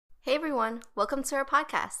Hey everyone, welcome to our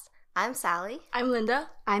podcast. I'm Sally. I'm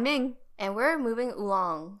Linda. I'm Ming. And we're moving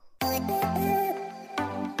along.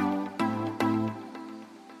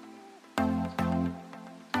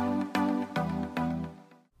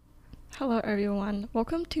 Hello everyone.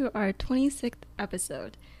 Welcome to our 26th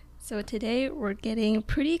episode. So today we're getting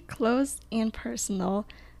pretty close and personal.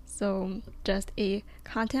 So just a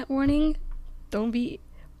content warning. Don't be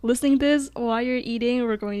listening to this while you're eating.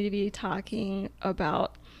 We're going to be talking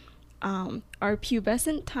about our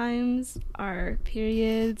pubescent times, our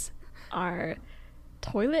periods, our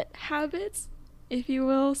toilet habits, if you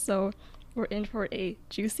will. So we're in for a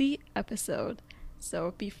juicy episode.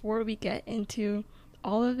 So before we get into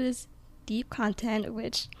all of this deep content,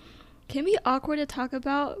 which can be awkward to talk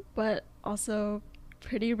about, but also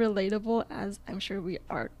pretty relatable, as I'm sure we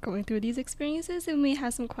are going through these experiences and we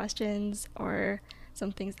have some questions or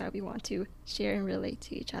some things that we want to share and relate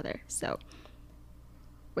to each other. So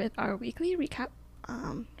with our weekly recap,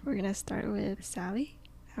 we're gonna start with Sally.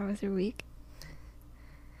 How was your week?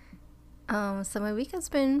 So my week has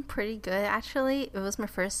been pretty good. Actually, it was my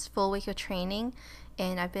first full week of training,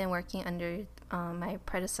 and I've been working under my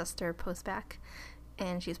predecessor postback,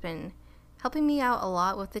 and she's been helping me out a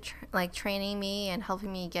lot with the training me and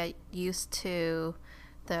helping me get used to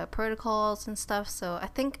the protocols and stuff. So I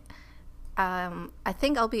think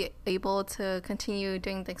I'll be able to continue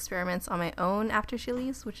doing the experiments on my own after she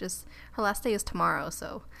leaves, which is her last day is tomorrow.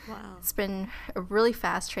 So wow, it's been a really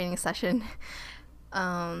fast training session.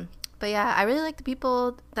 But yeah, I really like the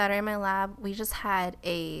people that are in my lab. We just had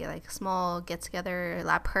a small get-together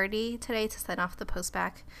lab party today to send off the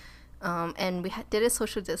postback. And we did it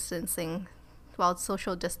social distancing.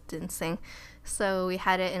 So we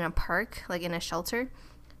had it in a park, in a shelter,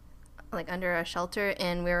 under a shelter,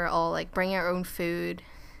 and we were all bringing our own food.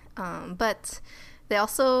 But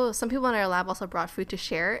some people in our lab also brought food to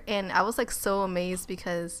share, and I was so amazed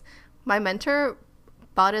because my mentor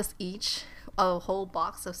bought us each a whole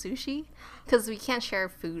box of sushi because we can't share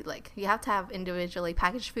food. You have to have individually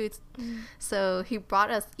packaged foods. So he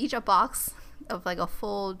brought us each a box of a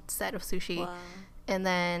full set of sushi. wow. And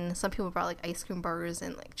then some people brought ice cream bars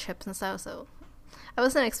and chips and stuff. So I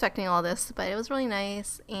wasn't expecting all this, but it was really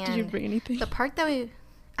nice. And Did you bring anything? the park that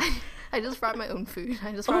I just brought my own food.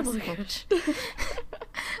 I just brought some lunch.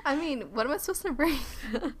 I mean, what am I supposed to bring?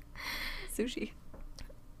 Sushi.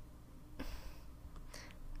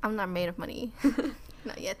 I'm not made of money.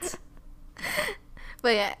 Not yet.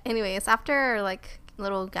 But yeah, anyways, after our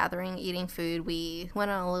little gathering eating food, we went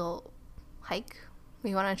on a little hike.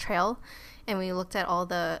 We went on a trail and we looked at all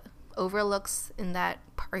the overlooks in that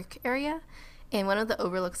park area. And one of the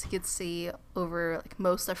overlooks you could see over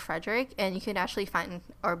most of Frederick, and you could actually find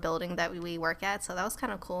our building that we work at. So that was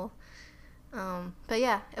kind of cool. But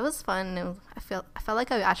yeah, it was fun. I felt like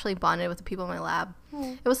I actually bonded with the people in my lab.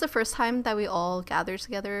 It was the first time that we all gathered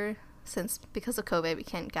together since, because of COVID, we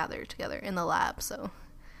can't gather together in the lab. So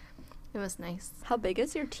it was nice. How big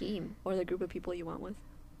is your team or the group of people you went with?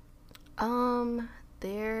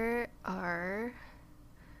 There are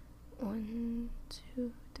 1,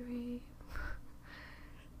 2, 3.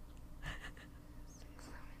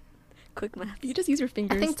 Quick math. You just use your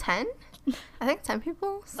fingers. I think 10. I think 10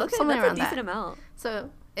 people. Okay, something that's around a decent that. amount. So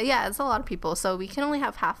yeah, it's a lot of people. So we can only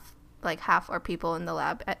have half our people in the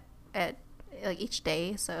lab at each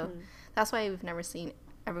day. So that's why we've never seen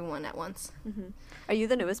everyone at once. Mm-hmm. Are you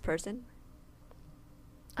the newest person?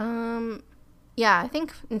 Yeah, I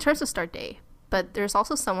think in terms of start day, but there's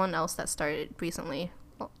also someone else that started recently,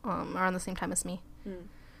 around the same time as me.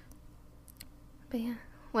 But yeah,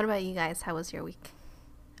 what about you guys? How was your week,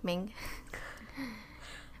 Ming?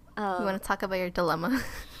 You want to talk about your dilemma?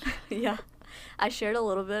 Yeah. I shared a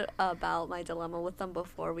little bit about my dilemma with them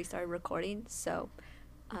before we started recording. So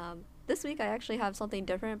this week I actually have something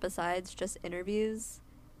different besides just interviews.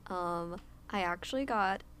 I actually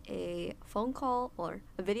got a phone call or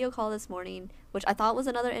a video call this morning, which I thought was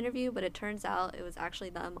another interview, but it turns out it was actually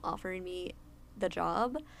them offering me the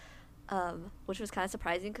job, which was kind of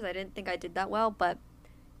surprising because I didn't think I did that well. But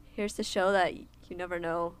here's to show that you never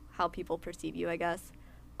know how people perceive you, I guess.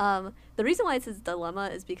 The reason why it's a dilemma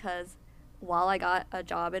is because while I got a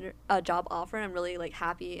job offer, I'm really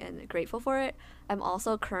happy and grateful for it. I'm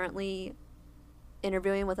also currently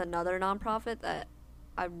interviewing with another nonprofit that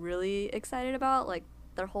I'm really excited about.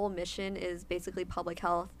 Their whole mission is basically public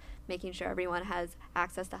health, making sure everyone has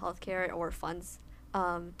access to healthcare or funds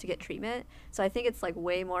to get treatment. So I think it's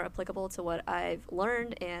way more applicable to what I've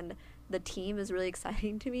learned, and the team is really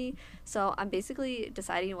exciting to me. So I'm basically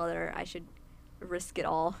deciding whether I should risk it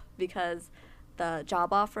all because the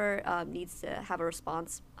job offer needs to have a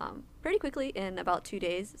response pretty quickly in about 2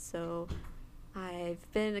 days. So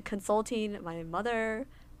I've been consulting my mother,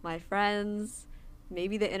 my friends,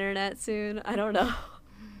 maybe the internet soon. I don't know.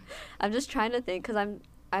 I'm just trying to think, because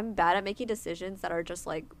I'm bad at making decisions that are just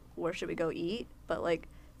like, where should we go eat? But like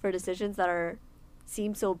for decisions that are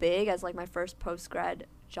seem so big as like my first post-grad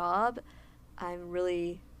job, I'm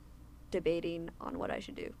really debating on what I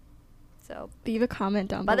should do. So leave a comment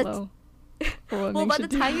down below. Well, by the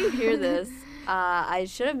time you hear this, I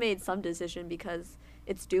should have made some decision because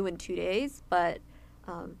it's due in 2 days. But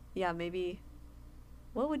yeah, maybe.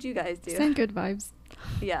 What would you guys do? Send good vibes.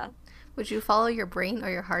 Yeah. Would you follow your brain or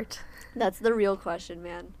your heart? That's the real question,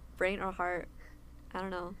 man. Brain or heart? I don't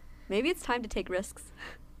know. Maybe it's time to take risks.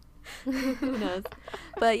 Who knows?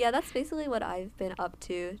 But yeah, that's basically what I've been up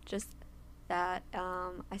to. Just that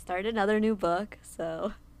I started another new book.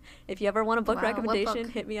 So if you ever want a book recommendation,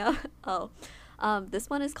 hit me up. This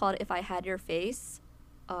one is called If I Had Your Face.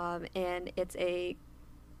 And it's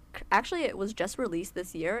actually it was just released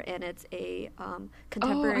this year, and it's a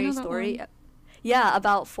contemporary story. Yeah,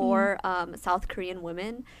 about 4 South Korean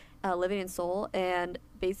women living in Seoul. And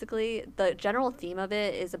basically the general theme of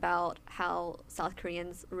it is about how South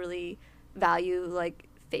Koreans really value like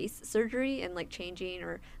face surgery and like changing,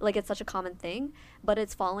 or like it's such a common thing, but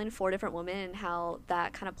it's following 4 different women and how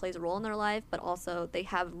that kind of plays a role in their life, but also they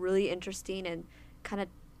have really interesting and kind of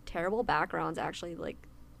terrible backgrounds, actually. Like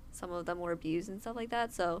some of them were abused and stuff like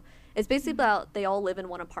that. So it's basically about they all live in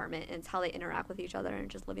one apartment, and it's how they interact with each other and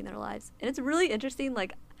just living their lives. And it's really interesting.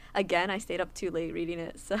 Like, again, I stayed up too late reading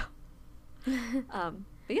it. So, but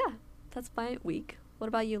yeah, that's my week. What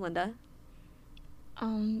about you, Linda?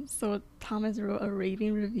 So Thomas wrote a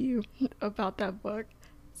raving review about that book.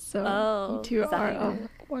 So you two are of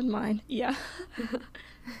one mind. Yeah.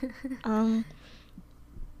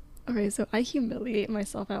 Okay, so I humiliate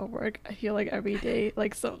myself at work. I feel like every day,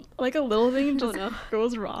 like a little thing just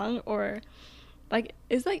goes wrong, or like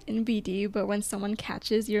it's like in BD, but when someone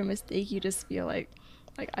catches your mistake, you just feel like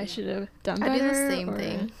I should have done better. I do the same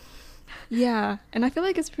thing. Yeah, and I feel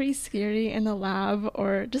like it's pretty scary in the lab,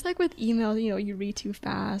 or just like with email, you read too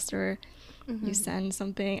fast, or you send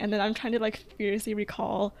something, and then I'm trying to like furiously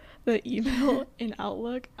recall the email in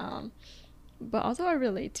Outlook. But also I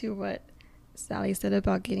relate to what Sally said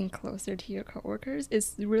about getting closer to your coworkers.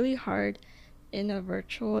 It's really hard in a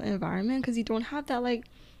virtual environment because you don't have that like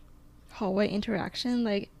hallway interaction.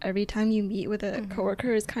 Like every time you meet with a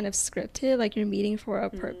coworker is kind of scripted, like you're meeting for a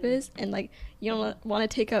purpose, and like you don't want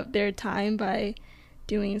to take up their time by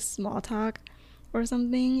doing small talk or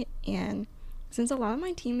something. And since a lot of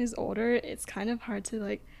my team is older, it's kind of hard to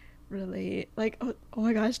like relate. Like oh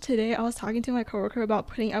my gosh, today I was talking to my coworker about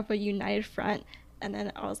putting up a united front, and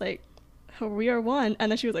then I was like, oh, we are one,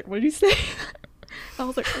 and then she was like, what did you say? I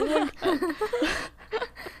was like, oh my god.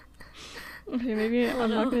 Okay, maybe I'm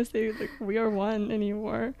not gonna say like we are one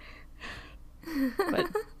anymore. But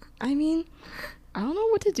I mean, I don't know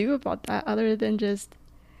what to do about that other than just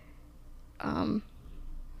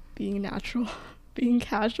being natural, being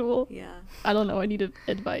casual. Yeah. I don't know, I need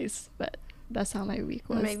advice, but that's how my week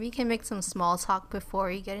was. Maybe you can make some small talk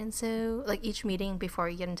before you get into like each meeting. Before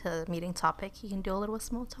you get into the meeting topic, you can do a little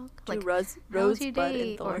small talk. Do like Rosebud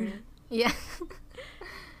and Thorn. Yeah.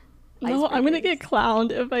 No, I'm gonna get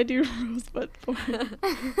clowned if I do Rosebud Thorn.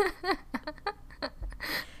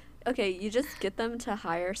 Okay, you just get them to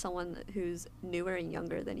hire someone who's newer and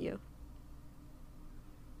younger than you.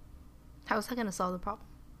 How's that gonna solve the problem?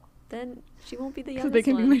 Then she won't be the So youngest they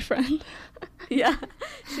can one. be my friend. Yeah,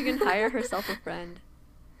 she can hire herself a friend.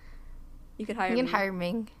 You could hire. You can me. hire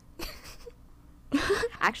Ming.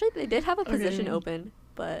 Actually, they did have a position Okay. open,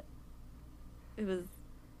 but it was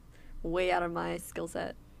way out of my skill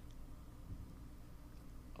set.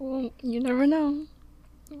 Well, you never know.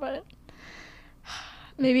 But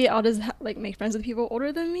maybe I'll just like make friends with people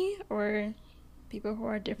older than me, or people who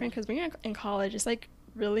are different, because when you're in college, it's like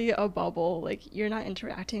really a bubble. Like you're not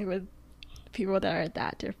interacting with people that are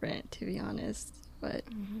that different, to be honest. But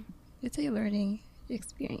it's a learning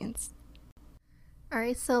experience. All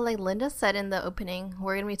right, so like Linda said in the opening,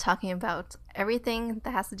 we're going to be talking about everything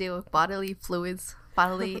that has to do with bodily fluids,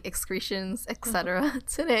 bodily excretions, etc.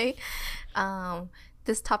 today.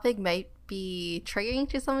 This topic might be triggering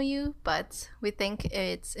to some of you, but we think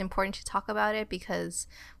it's important to talk about it because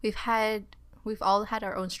we've all had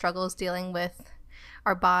our own struggles dealing with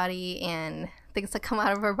our body and things that come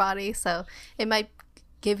out of our body. So it might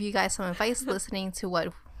give you guys some advice listening to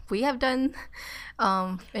what we have done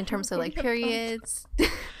in terms of like periods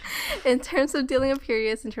in terms of dealing with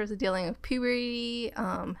periods, in terms of dealing with puberty,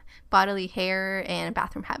 bodily hair, and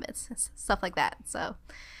bathroom habits, stuff like that. So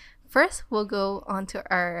first, we'll go on to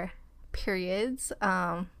our periods.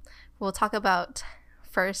 We'll talk about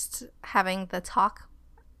first having the talk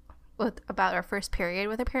about our first period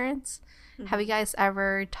with our parents. Mm-hmm. Have you guys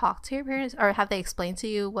ever talked to your parents, or have they explained to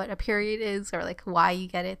you what a period is, or like why you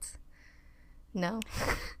get it? No.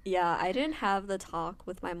 Yeah, I didn't have the talk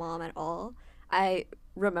with my mom at all. I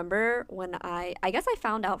remember when I guess I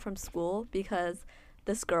found out from school because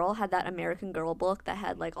this girl had that American Girl book that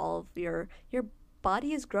had like all of your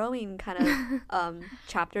body is growing kind of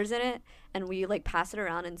chapters in it, and we like pass it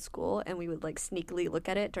around in school and we would like sneakily look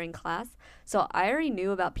at it during class. So I already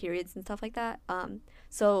knew about periods and stuff like that.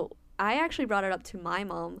 So I actually brought it up to my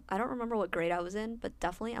mom. I don't remember what grade I was in, but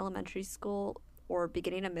definitely elementary school or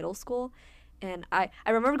beginning of middle school. And I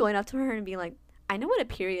remember going up to her and being like, I know what a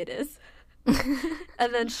period is.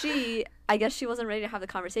 And then I guess she wasn't ready to have the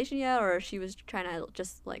conversation yet, or she was trying to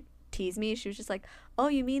just like tease me. She was just like, oh,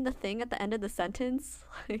 you mean the thing at the end of the sentence?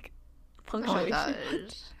 Like punctuation. Oh my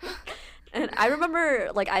gosh. And I remember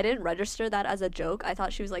like I didn't register that as a joke. I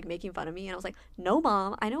thought she was like making fun of me, and I was like, no,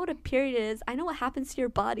 Mom, I know what a period is. I know what happens to your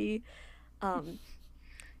body.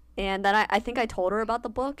 And then I think I told her about the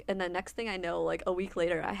book, and then next thing I know, like a week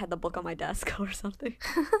later, I had the book on my desk or something.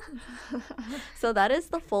 So that is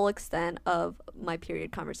the full extent of my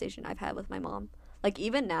period conversation I've had with my mom. Like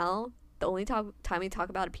even now, the only time we talk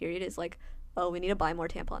about a period is like, oh, we need to buy more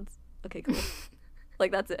tampons. Okay, cool.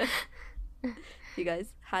 Like that's it. You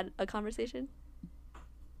guys had a conversation?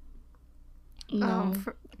 No.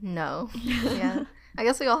 No. Yeah. I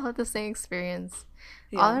guess we all had the same experience.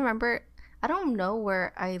 Yeah. All I remember, I don't know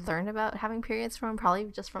where I learned about having periods from, probably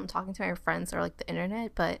just from talking to my friends or like the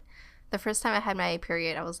internet, but the first time I had my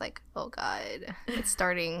period, I was like, oh God, it's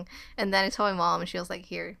starting. And then I told my mom, and she was like,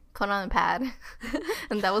 here, put on a pad.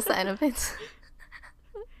 And that was the end of it.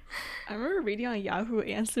 I remember reading on Yahoo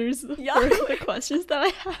Answers for Yahoo! the questions that I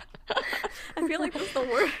had. I feel like that's the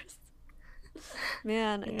worst.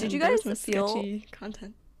 Man, And did you there guys was some feel sketchy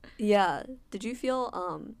content? Yeah. Did you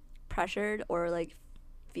feel pressured or like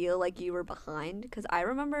feel like you were behind? Because I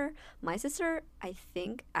remember my sister, I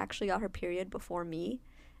think, actually got her period before me.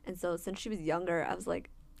 And so since she was younger, I was like,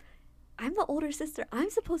 I'm the older sister. I'm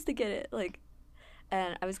supposed to get it. Like,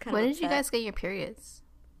 and I was kind of When upset. did you guys get your periods?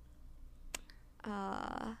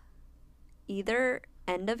 Either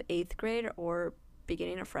end of 8th grade or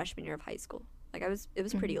beginning of freshman year of high school. Like it was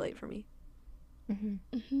pretty late for me.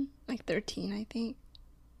 Mm-hmm. Like 13, I think.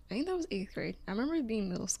 I think that was 8th grade. I remember it being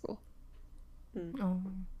middle school. Oh.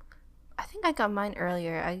 I think I got mine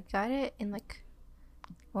earlier. I got it in like,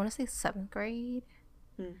 I want to say 7th grade.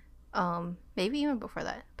 Maybe even before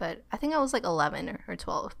that. But I think I was like 11 or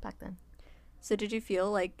 12 back then. So did you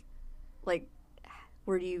feel like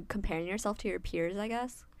were you comparing yourself to your peers, I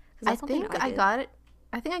guess? 'Cause I that's something think I got it.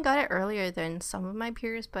 I think I got it earlier than some of my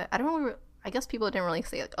peers, but I don't really. I guess people didn't really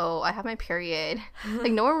say like, "Oh, I have my period."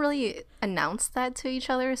 Like no one really announced that to each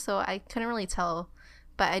other, so I couldn't really tell.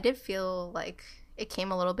 But I did feel like it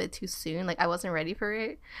came a little bit too soon. Like I wasn't ready for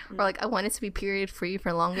it, or like I wanted to be period free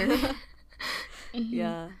for longer.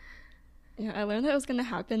 Yeah. Yeah, I learned that it was gonna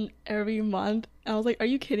happen every month. I was like, "Are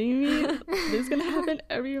you kidding me? This is gonna happen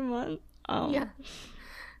every month." Yeah.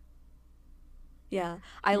 Yeah.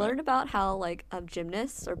 I learned about how like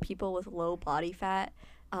gymnasts or people with low body fat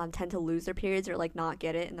tend to lose their periods or like not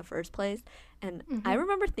get it in the first place. And I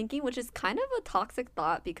remember thinking, which is kind of a toxic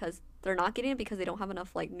thought because they're not getting it because they don't have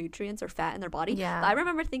enough like nutrients or fat in their body. Yeah. But I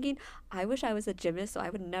remember thinking, I wish I was a gymnast so I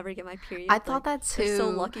would never get my period. I thought that They're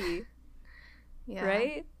so too. lucky, Yeah.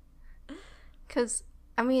 right? Because,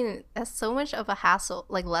 I mean, that's so much of a hassle,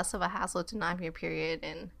 like less of a hassle to not have your period.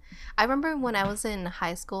 And I remember when I was in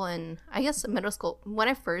high school and I guess middle school, when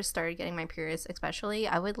I first started getting my periods, especially,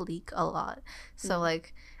 I would leak a lot. So,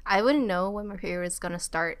 like, I wouldn't know when my period was going to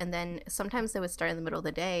start. And then sometimes they would start in the middle of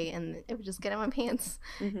the day and it would just get in my pants.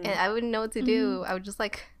 And I wouldn't know what to do. I would just,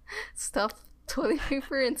 like, stuff toilet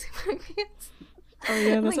paper into my pants. Oh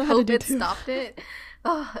yeah, that's Like, what I had to hope do it too. stopped it.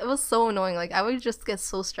 Oh, it was so annoying. Like, I would just get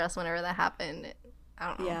so stressed whenever that happened. I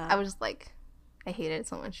don't know. Yeah. I was just like, I hated it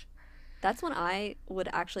so much. That's when I would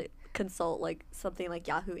actually consult like something like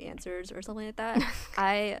Yahoo Answers or something like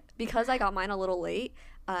that. Because I got mine a little late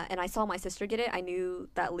and I saw my sister get it, I knew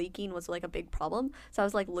that leaking was like a big problem. So I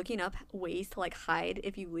was like looking up ways to like hide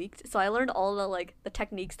if you leaked. So I learned all the like the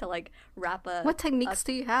techniques to like wrap a What techniques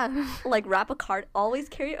do you have? like wrap a card. Always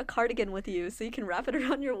carry a cardigan with you so you can wrap it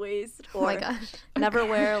around your waist. Oh Or my gosh. never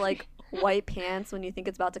wear like white pants when you think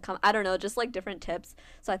it's about to come. I don't know, just like different tips.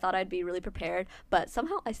 So I thought I'd be really prepared, but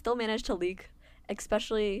somehow I still managed to leak,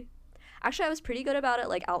 especially Actually, I was pretty good about it,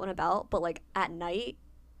 like, out and about, but, like, at night,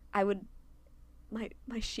 I would, my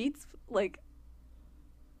sheets, like,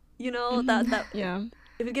 that Yeah.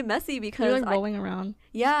 it would get messy You're because like rolling around.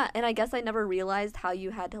 yeah, and I guess I never realized how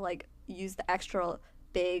you had to, like, use the extra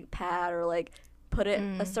big pad or, like, put it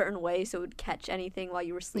a certain way so it would catch anything while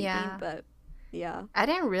you were sleeping, Yeah. but yeah. I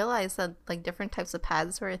didn't realize that like different types of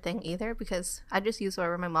pads were a thing either because I just used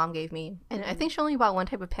whatever my mom gave me, and I think she only bought one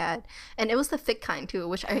type of pad, and it was the thick kind too,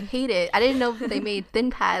 which I hated. I didn't know they made thin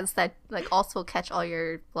pads that like also catch all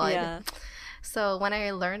your blood. Yeah. So when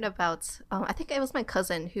I learned about, I think it was my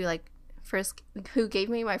cousin who gave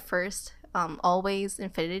me my first Always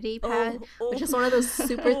Infinity pad, which is one of those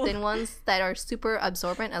super thin ones that are super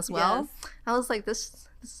absorbent as well. Yes. I was like, this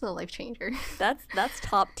is a life changer. That's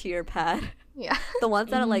top tier pad. Yeah. The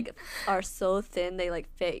ones that like are so thin they like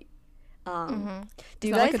fit. Do Is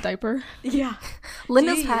you that guys? like a diaper? Yeah,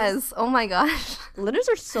 Linda's use- has. Oh my gosh. Linda's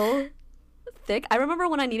are so thick. I remember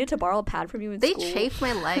when I needed to borrow a pad from you in They school. chafe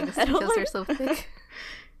my legs I don't because they're so thick.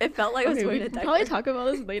 It felt like I was Okay, we wearing a can diaper. probably talk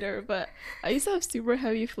about this later, but I used to have super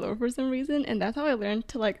heavy flow for some reason, and that's how I learned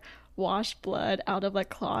to like wash blood out of like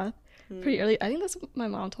cloth pretty early. I think that's what my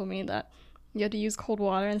mom told me, that you had to use cold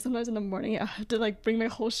water, and sometimes in the morning I have to like bring my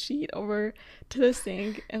whole sheet over to the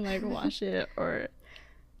sink and like wash it. Or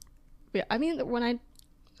yeah, I mean when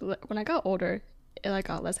I got older, it like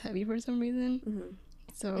got less heavy for some reason.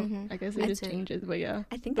 So I guess it Me just too. changes. But yeah,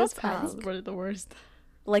 I think those that's pads were the worst.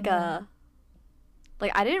 like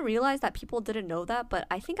like I didn't realize that people didn't know that, but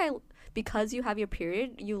I think because you have your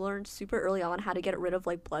period, you learned super early on how to get rid of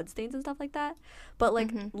like blood stains and stuff like that. But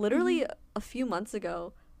like literally a few months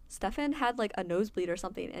ago, Stefan had like a nosebleed or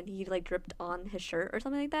something, and he like dripped on his shirt or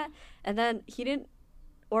something like that, and then he didn't,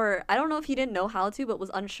 or I don't know if he didn't know how to, but was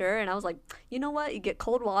unsure, and I was like, you know what, you get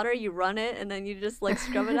cold water, you run it, and then you just like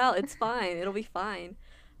scrub it out. It's fine, it'll be fine.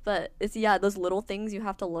 But it's those little things you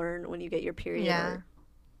have to learn when you get your period. Yeah.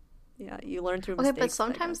 Yeah, you learn through Okay, mistakes. but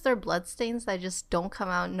sometimes there are blood stains that just don't come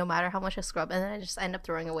out no matter how much I scrub, and then I just end up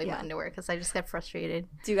throwing away my underwear because I just get frustrated.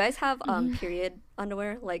 Do you guys have period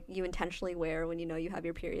underwear, like you intentionally wear when you know you have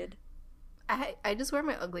your period? I just wear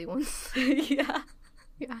my ugly ones. Yeah.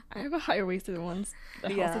 Yeah. I have a higher waisted ones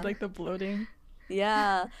that helps with like the bloating.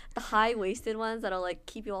 Yeah. The high waisted ones that'll like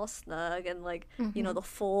keep you all snug and like, the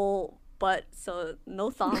full butt, so no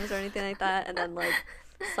thongs or anything like that. And then like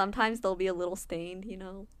sometimes they'll be a little stained,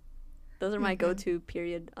 Those are my go-to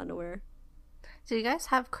period underwear. Do you guys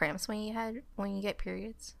have cramps when you get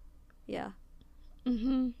periods? Yeah.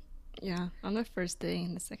 Yeah, on the first day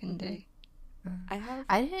and the second day. I have.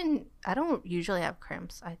 I don't usually have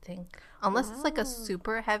cramps, I think. Unless it's like a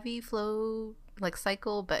super heavy flow like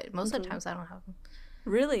cycle, but most of the times I don't have them.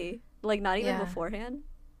 Really? Like not even Yeah. beforehand?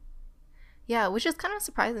 Yeah, which is kind of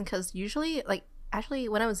surprising because usually, like, actually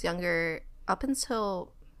when I was younger, up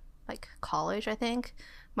until like college, I think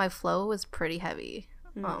my flow was pretty heavy.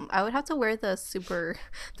 I would have to wear the super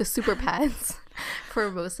pads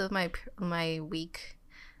for most of my week.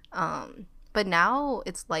 But now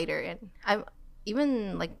it's lighter, and I'm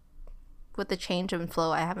even like with the change in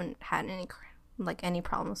flow, I haven't had any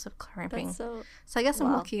problems with cramping. That's so. So I guess I'm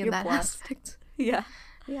Wow, lucky in you're that blessed. aspect. Yeah.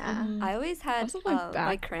 Yeah. I always had Also, my my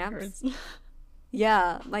back cramps. hurts.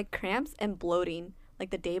 Yeah, my cramps and bloating, like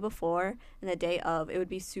the day before and the day of, it would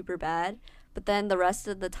be super bad. But then the rest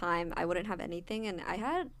of the time, I wouldn't have anything, and I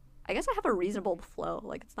guess I have a reasonable flow.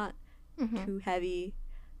 Like it's not too heavy.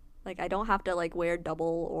 Like I don't have to like wear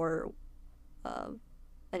double or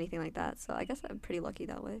anything like that. So I guess I'm pretty lucky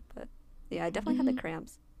that way. But yeah, I definitely had the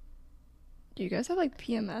cramps. Do you guys have like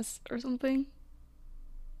PMS or something?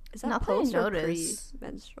 Is that Not that I post or notice.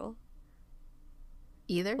 pre-menstrual?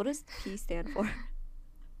 Either. What does P stand for?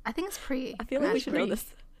 I think it's pre. I feel like we should know Pre. this.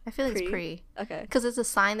 I feel like Pre? it's pre. Okay. Because it's a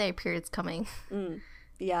sign that your period's coming.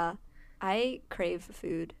 Yeah. I crave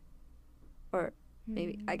food. Or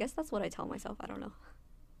maybe, I guess that's what I tell myself. I don't know.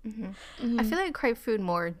 I feel like I crave food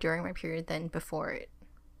more during my period than before it.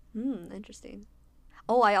 Interesting.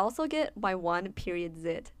 Oh, I also get my one period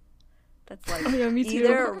zit. That's like Oh, yeah, me too.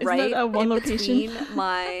 either Isn't right that at one in location?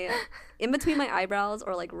 between my eyebrows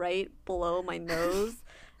or like right below my nose.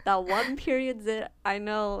 That one period zit, I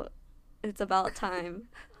know it's about time.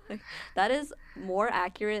 Like, that is more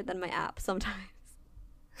accurate than my app sometimes.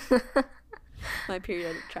 My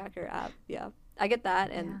period tracker app. Yeah. I get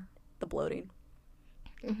that and the bloating.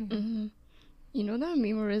 You know that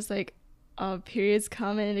meme where it's like, periods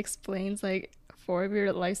come and it explains like 4 of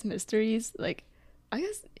your life's mysteries? Like, I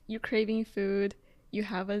guess you're craving food, you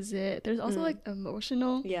have a zit. There's also like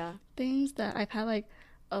emotional Yeah. things that I've had like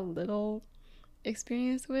a little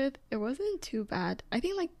experience with. It wasn't too bad. I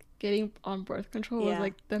think like getting on birth control was Yeah.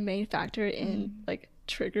 like the main factor in like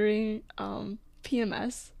triggering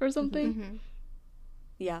PMS or something. Mm-hmm.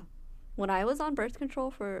 Yeah. When I was on birth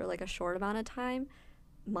control for like a short amount of time,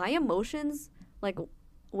 my emotions, like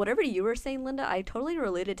whatever you were saying, Linda, I totally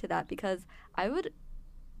related to that because I would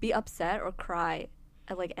be upset or cry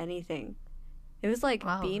at like anything. It was like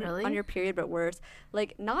Wow, being really? on your period, but worse.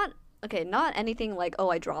 Like, not, okay, not anything like, oh,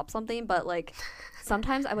 I dropped something, but like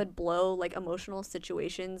sometimes I would blow like emotional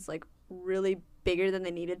situations like really bigger than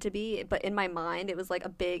they needed to be. But in my mind, it was like a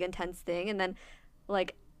big, intense thing. And then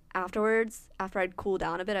like afterwards, after I'd cool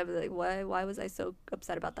down a bit, I'd be like, why was I so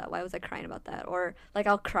upset about that? Why was I crying about that? Or like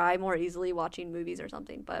I'll cry more easily watching movies or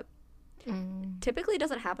something. But typically it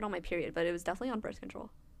doesn't happen on my period, but it was definitely on birth control.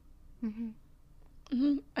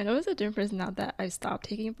 I noticed a difference now that I stopped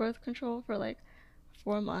taking birth control for like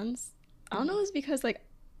 4 months. I don't know if it's because like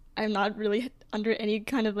I'm not really under any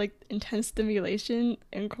kind of like intense stimulation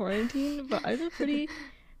in quarantine, but I feel pretty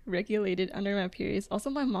regulated under my periods. Also,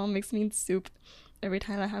 my mom makes me soup every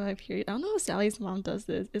time I have my period. I don't know if Sally's mom does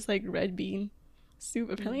this. It's like red bean soup.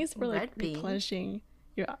 Apparently, it's for like Red bean? replenishing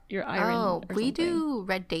your iron. Oh, or we something. do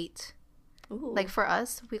red date. Ooh. Like for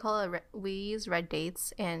us, we call it we use red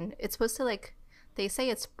dates, and it's supposed to like they say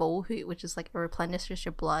it's bohu, which is like it replenishes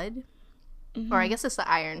your blood, or I guess it's the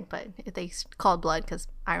iron, but they call it blood because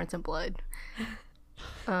iron's in blood.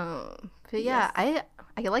 But yeah, I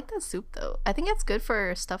like that soup though. I think it's good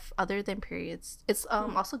for stuff other than periods. It's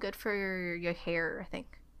also good for your hair. I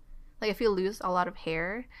think, like if you lose a lot of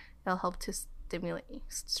hair, it'll help to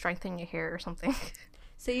strengthen your hair or something.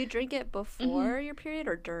 So you drink it before your period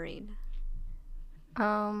or during?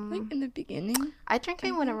 Like in the beginning. I drink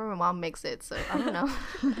it whenever my mom makes it, so I don't know.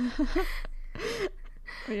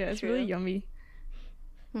 Oh, yeah, it's really True. yummy.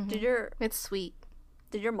 Did your It's sweet.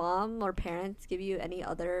 did your mom or parents give you any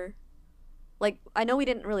other, like, I know we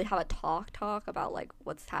didn't really have a talk about like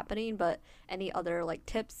what's happening, but any other like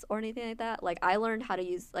tips or anything like that? Like I learned how to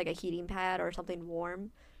use like a heating pad or something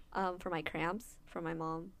warm for my cramps from my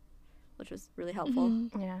mom, which was really helpful.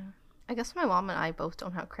 Yeah. I guess my mom and I both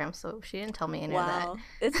don't have cramps, so she didn't tell me any Wow. of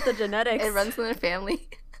It's the that. genetics. It runs in the family.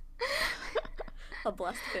 A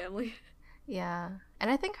blessed family. Yeah.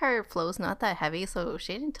 And I think her flow's not that heavy, so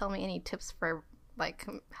she didn't tell me any tips for like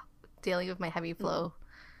dealing with my heavy flow.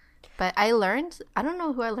 But I learned, I don't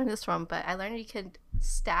know who I learned this from, but I learned you can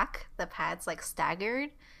stack the pads like staggered,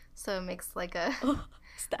 so it makes like a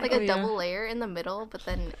like Oh, a yeah. double layer in the middle, but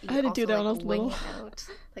then you I had to also do that when I like was wing little. it out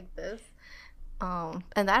like this.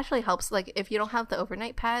 And that actually helps. Like if you don't have the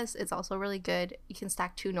overnight pads, it's also really good. You can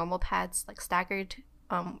stack 2 normal pads like staggered,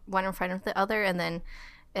 one in front of the other, and then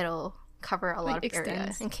it'll cover a lot Like of area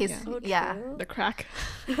extends, in case. yeah. Oh, Yeah. true. The crack.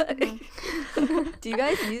 Do you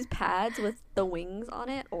guys use pads with the wings on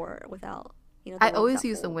it or without? You know, the I ones always that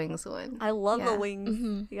use the fold? wings one. I love Yeah. the wings.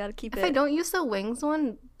 Mhm. You gotta keep If it. I don't use the wings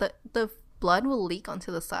one, the blood will leak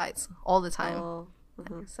onto the sides all the time. Oh,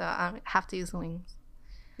 mhm. So I have to use the wings.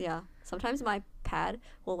 Yeah. Sometimes my pad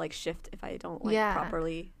will like shift if I don't like Yeah.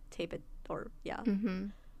 properly tape it or Mm-hmm.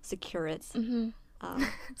 secure it. Mm-hmm. Um,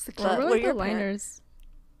 Secure. But What were were your the liners?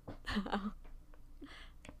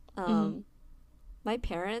 My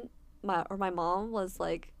parent, my mom was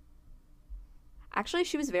like, actually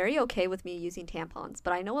she was very okay with me using tampons,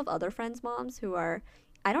 but I know of other friends' moms who are,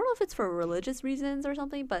 I don't know if it's for religious reasons or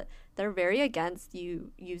something, but they're very against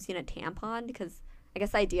you using a tampon because I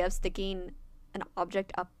guess the idea of sticking an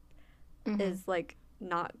object up is like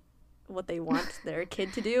not what they want their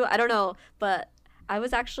kid to do. I don't know, but I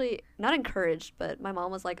was actually not encouraged, but my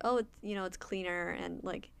mom was like, "Oh, it's cleaner and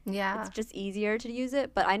like Yeah. it's just easier to use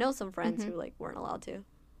it." But I know some friends who like weren't allowed to.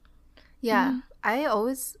 Yeah. I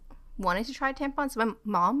always wanted to try tampons. My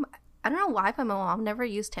mom, I don't know why, but my mom never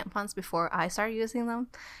used tampons before I started using them.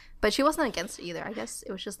 But she wasn't against it either. I guess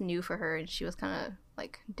it was just new for her, and she was kind of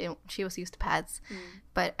like she was used to pads.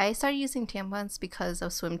 But I started using tampons because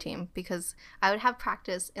of swim team, because I would have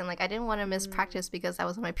practice, and like I didn't want to miss practice because I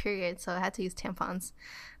was on my period, so I had to use tampons.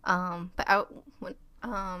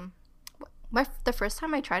 The first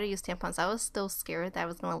time I tried to use tampons, I was still scared that I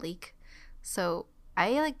was gonna leak, so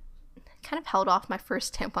I like kind of held off my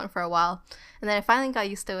first tampon for a while, and then I finally got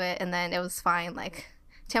used to it, and then it was fine. Like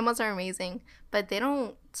tampons are amazing, but they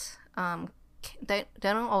don't they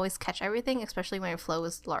don't always catch everything, especially when your flow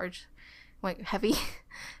is large, like heavy.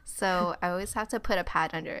 So I always have to put a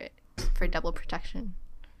pad under it for double protection.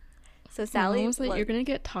 So Sally Sally was like, what- "You're gonna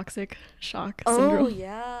get toxic shock Oh syndrome."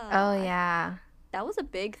 yeah. Oh yeah. That was a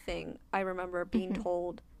big thing. I remember being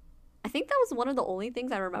told. I think that was one of the only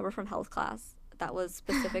things I remember from health class that was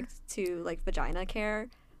specific to like vagina care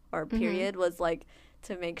or period was like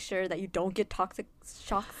to make sure that you don't get toxic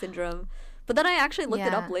shock syndrome. But then I actually looked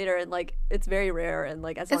it up later, and like it's very rare, and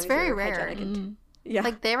like as long It's as very you're rare. hygienic and yeah,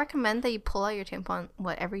 Like they recommend that you pull out your tampon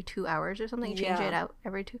every 2 hours or something. You change it out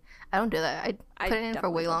every 2. I don't do that. I put it in for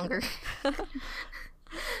way longer.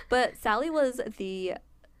 But Sally was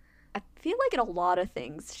I feel like in a lot of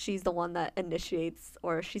things, she's the one that initiates,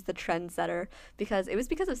 or she's the trendsetter, because it was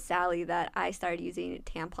because of Sally that I started using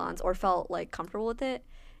tampons or felt like comfortable with it.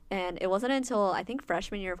 And it wasn't until I think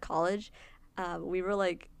freshman year of college, we were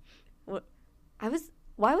like,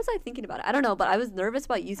 why was I thinking about it? I don't know, but I was nervous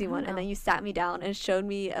about using one, and then you sat me down and showed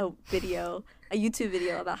me a YouTube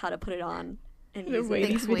video about how to put it on and use it.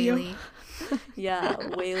 Thanks, Whaley. Yeah,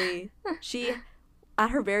 Whaley. She, at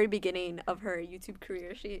her very beginning of her YouTube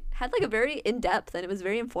career, she had like a very in-depth and it was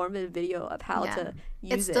very informative video of how to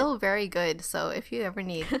use it. It's still very good, so if you ever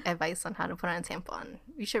need advice on how to put on a tampon,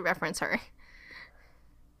 you should reference her.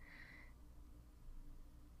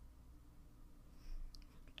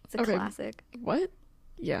 It's a classic. What?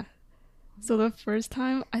 Yeah. So the first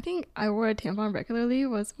time I think I wore a tampon regularly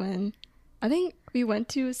was when I think we went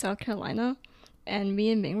to South Carolina and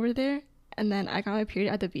me and Ming were there, and then I got my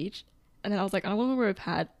period at the beach, and then I was like, I don't want to wear a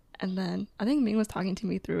pad, and then I think Ming was talking to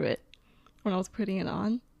me through it when I was putting it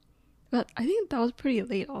on. But I think that was pretty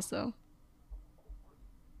late also.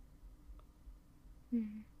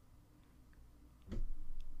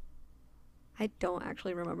 I don't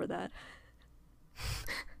actually remember that.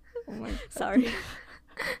 Oh my God. Sorry.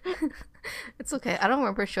 It's okay. I don't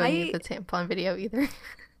remember showing you the tampon video either.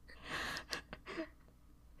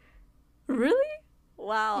 Really?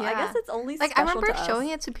 Wow. I guess it's only like special I remember to showing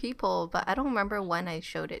us. it to people, but I don't remember when I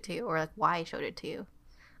showed it to you or like why I showed it to you.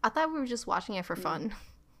 I thought we were just watching it for fun.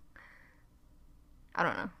 I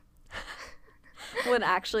don't know. When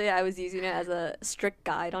actually I was using it as a strict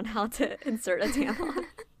guide on how to insert a tampon.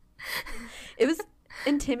 It was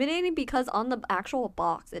intimidating because on the actual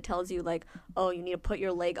box it tells you like, oh, you need to put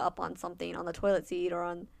your leg up on something on the toilet seat or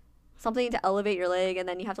on something to elevate your leg, and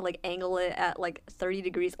then you have to like angle it at like 30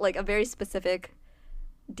 degrees, like a very specific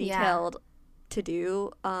detailed to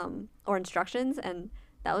do or instructions, and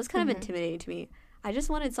that was kind of intimidating to me. I just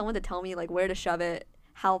wanted someone to tell me like where to shove it,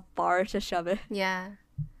 how far to shove it. Yeah.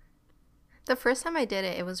 The first time I did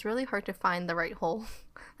it, it was really hard to find the right hole.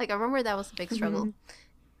 Like I remember that was a big struggle.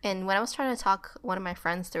 And when I was trying to talk one of my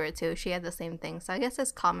friends through it too, she had the same thing. So I guess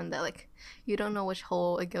it's common that like you don't know which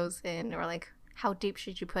hole it goes in or like how deep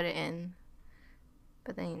should you put it in.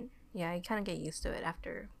 But then yeah, you kind of get used to it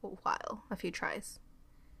after a while, a few tries.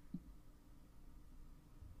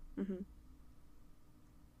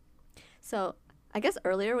 So I guess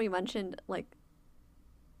earlier we mentioned like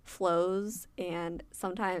flows, and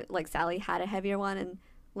sometimes like Sally had a heavier one and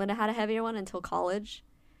Linda had a heavier one until college.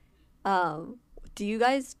 Do you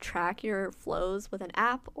guys track your flows with an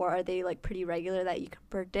app, or are they like pretty regular that you can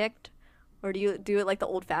predict, or do you do it like the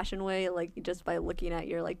old-fashioned way, like just by looking at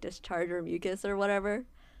your like discharge or mucus or whatever?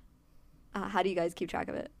 How do you guys keep track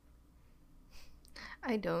of it?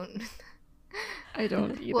 I don't. I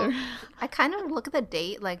don't either. Well, I kind of look at the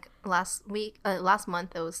date. Like last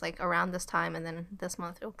month it was like around this time, and then this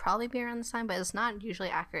month it'll probably be around this time. But it's not usually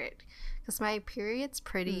accurate because my period's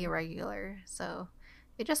pretty irregular, so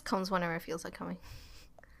it just comes whenever it feels like coming.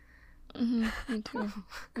 Me too.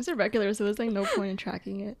 It's irregular, so there's like no point in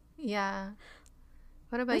tracking it. Yeah.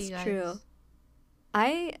 What about That's you guys? true.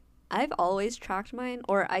 I've always tracked mine,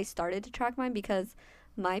 or I started to track mine because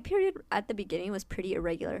my period at the beginning was pretty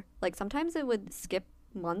irregular. Like sometimes it would skip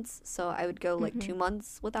months, so I would go like 2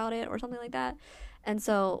 months without it or something like that. And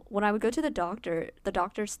so when I would go to the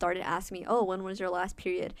doctor started asking me, oh, when was your last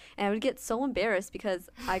period? And I would get so embarrassed because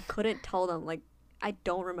I couldn't tell them, like, I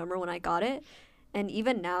don't remember when I got it. And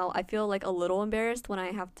even now I feel like a little embarrassed when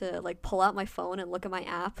I have to like pull out my phone and look at my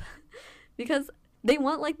app because they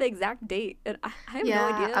want like the exact date, and I have no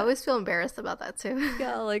idea. I always feel embarrassed about that too.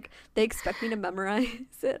 Yeah, like they expect me to memorize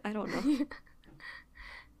it. I don't know.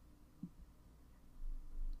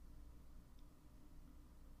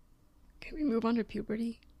 Can we move on to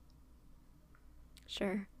puberty?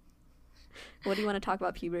 Sure. What do you want to talk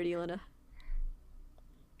about puberty, Linda?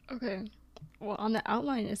 Okay. Well, on the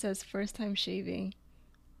outline it says first time shaving,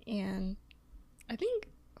 and I think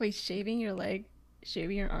like shaving your leg,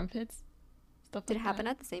 shaving your armpits, stuff Did like it happen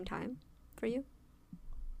that. at the same time for you?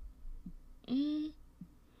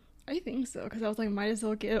 I think so, because I was like, might as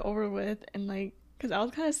well get it over with, and like, because I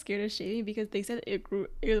was kind of scared of shaving because they said it would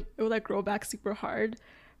like grow back super hard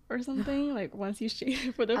or something, like once you shave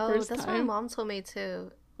it for the first time. That's what my mom told me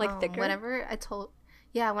too. Like thicker? When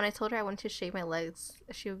I told her I wanted to shave my legs,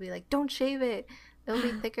 she would be like, "Don't shave it. It'll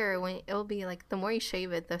be thicker. It'll be like the more you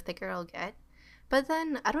shave it, the thicker it'll get." But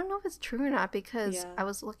then I don't know if it's true or not because Yeah. I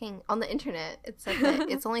was looking on the internet. It said that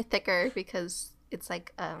it's only thicker because it's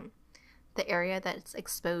like the area that's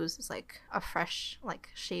exposed is like a fresh like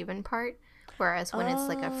shaven part, whereas when it's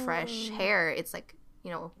like a fresh Oh. hair, it's like,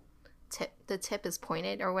 you know, the tip is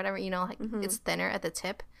pointed or whatever, you know, like Mhm. it's thinner at the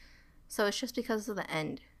tip. So it's just because of the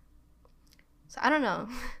end. So I don't know.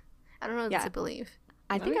 I don't know what Yeah. to believe.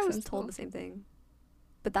 I That think I makes was sense, told though. the same thing.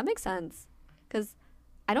 But that makes sense. Because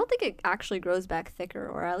I don't think it actually grows back thicker,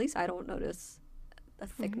 or at least I don't notice the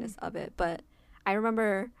thickness of it. But I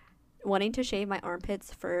remember wanting to shave my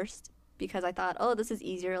armpits first because I thought, oh, this is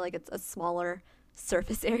easier. Like, it's a smaller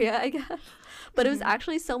surface area, I guess. But it was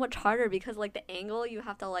actually so much harder because, like, the angle, you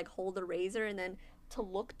have to, like, hold the razor and then to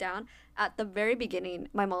look down. At the very beginning,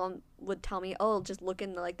 my mom would tell me, oh, just look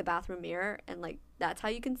in, the bathroom mirror, and, like, that's how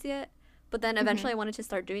you can see it. But then eventually I wanted to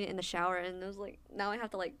start doing it in the shower, and it was like, now I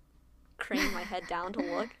have to, like, crane my head down to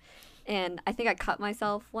look. And I think I cut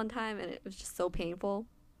myself one time, and it was just so painful.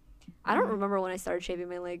 I don't remember when I started shaving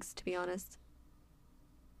my legs, to be honest.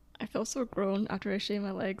 I felt so grown after I shaved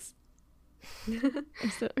my legs.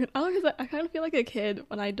 I kind of feel like a kid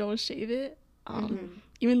when I don't shave it.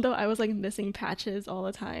 Even though I was like missing patches all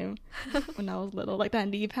the time when I was little, like that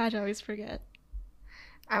knee patch, I always forget.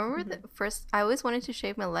 I remember the first, I always wanted to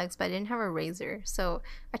shave my legs, but I didn't have a razor. So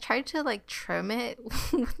I tried to like trim it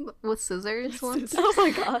with scissors once, Oh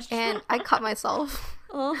my gosh. and I cut myself.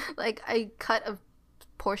 Oh. Like I cut a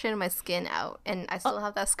portion of my skin out, and I still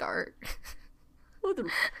have that scar.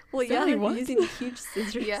 Well, yeah, Sorry, they're what? using huge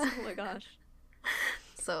scissors. Yeah. Oh my gosh.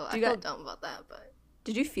 So Do I you feel got- dumb about that, but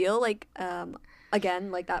Did you feel like,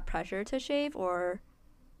 again, like that pressure to shave, or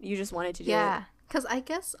you just wanted to do yeah. Because I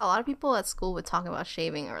guess a lot of people at school would talk about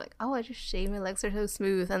shaving, or like, oh, I just shaved, my legs are so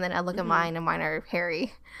smooth, and then I look at mine, and mine are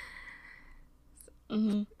hairy.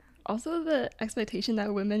 Also, the expectation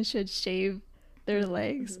that women should shave their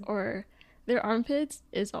legs or their armpits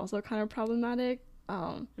is also kind of problematic.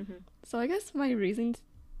 So I guess my reason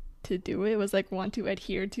to do it was like want to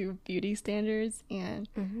adhere to beauty standards, and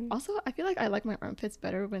also I feel like I like my armpits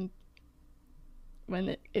better when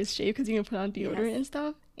it is shaved because you can put on deodorant Yes. and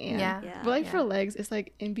stuff. And Yeah. Yeah. but like Yeah. for legs, it's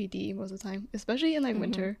like NBD most of the time, especially in like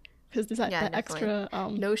winter because there's that, Yeah, that extra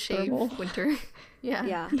No shave thermal. winter. Yeah.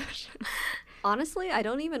 Yeah. Honestly, I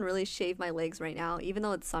don't even really shave my legs right now. Even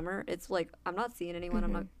though it's summer, it's like I'm not seeing anyone,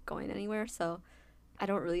 I'm not going anywhere, so I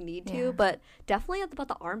don't really need to. Yeah. But definitely about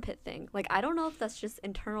the armpit thing. Like, I don't know if that's just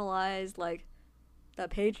internalized, like, the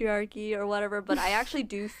patriarchy or whatever, but I actually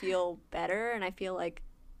do feel better, and I feel, like,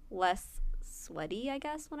 less sweaty, I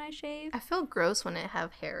guess, when I shave. I feel gross when I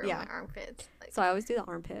have hair Yeah. on my armpits. Like, So I always do the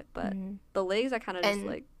armpit, but the legs, I kind of just, And-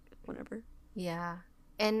 like, whatever. yeah.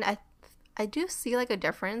 And I do see like a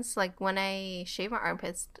difference. Like when I shave my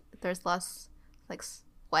armpits, there's less like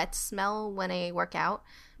sweat smell when I work out.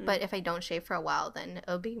 But if I don't shave for a while, then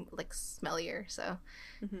it'll be like smellier. So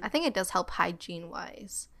I think it does help hygiene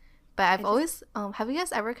wise. But I've always have you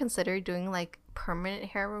guys ever considered doing like permanent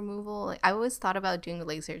hair removal? Like I always thought about doing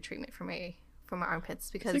laser treatment for my armpits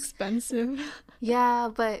It's because expensive. yeah,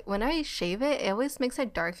 but when I shave it, it always makes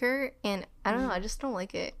it darker, and I don't know, I just don't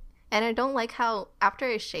like it. And I don't like how after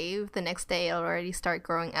I shave, the next day it'll already start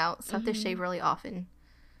growing out, so I have to shave really often.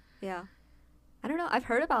 Yeah. I don't know. I've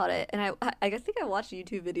heard about it, and I think I watched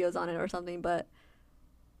YouTube videos on it or something, but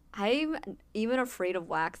I'm even afraid of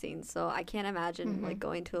waxing, so I can't imagine like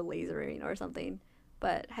going to a lasering or something.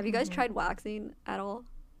 But have you guys tried waxing at all?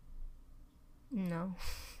 No.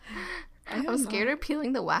 I have I'm scared not. of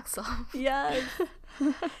peeling the wax off. Yes.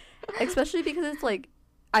 Especially because it's like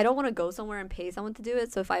I don't want to go somewhere and pay someone to do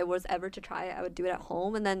it. So if I was ever to try it, I would do it at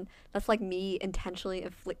home, and then that's like me intentionally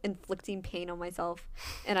inflicting pain on myself.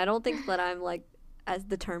 And I don't think that I'm like as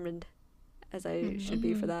determined as I should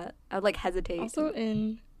be for that. I would like hesitate. Also,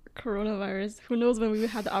 in coronavirus, who knows when we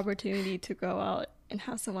would have the opportunity to go out and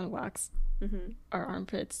have someone wax our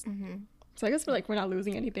armpits. So I guess we're not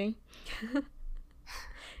losing anything.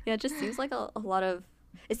 Yeah, it just seems like a lot of.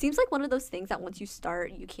 It seems like one of those things that once you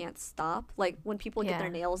start, you can't stop. Like when people get their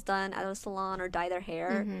Yeah. nails done at a salon or dye their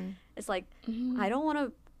hair, it's like Mm-hmm. I don't want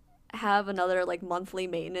to have another like monthly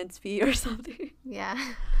maintenance fee or something. Yeah.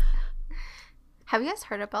 Have you guys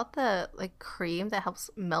heard about the like cream that helps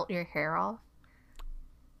melt your hair off?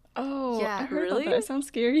 Oh, Yeah, I heard really? about that. It sounds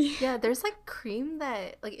scary. Yeah, there's like cream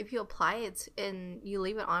that like if you apply it and you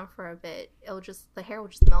leave it on for a bit, the hair will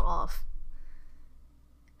just melt off.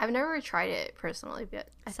 I've never tried it personally, but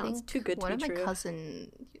I Sounds think too good to one be of my true.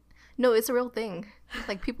 cousin. No, it's a real thing.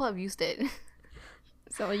 Like people have used it.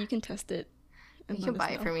 So you can test it. and You let can us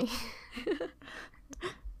buy it know. for me.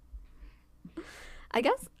 I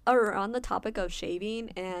guess around the topic of shaving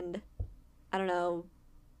and I don't know,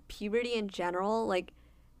 puberty in general, like,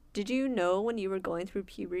 did you know when you were going through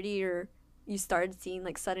puberty or you started seeing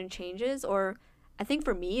like sudden changes? Or I think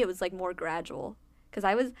for me it was like more gradual, because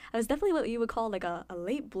I was definitely what you would call like a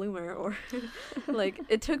late bloomer, or like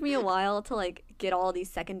it took me a while to like get all these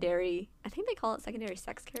secondary, I think they call it secondary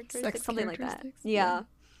sex characteristics, something like that. Yeah.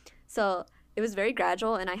 So it was very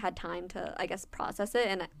gradual, and I had time to, I guess, process it,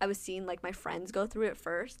 and I was seeing like my friends go through it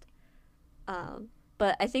first.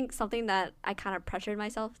 But I think something that I kind of pressured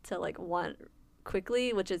myself to like want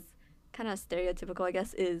quickly, which is kind of stereotypical, I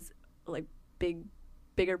guess, is like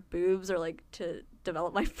bigger boobs, or like to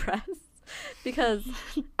develop my breasts, because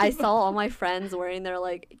I saw all my friends wearing their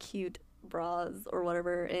like cute bras or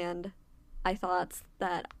whatever, and I thought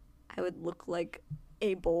that I would look like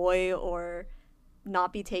a boy or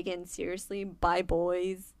not be taken seriously by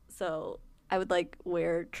boys, so I would like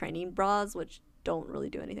wear training bras, which don't really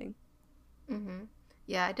do anything. Mm-hmm.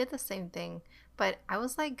 Yeah, I did the same thing, but I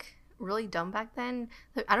was like really dumb back then.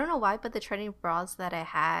 I don't know why, but the training bras that I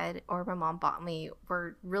had or my mom bought me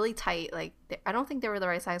were really tight. Like I don't think they were the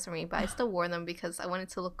right size for me, but I still wore them because I wanted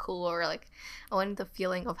to look cool, or like I wanted the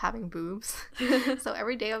feeling of having boobs. So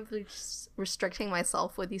every day I was just restricting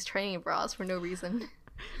myself with these training bras for no reason.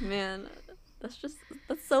 Man,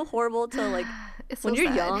 that's so horrible to like. It's When so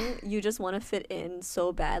you're sad. young, you just want to fit in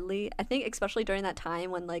so badly. I think especially during that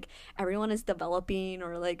time when like everyone is developing,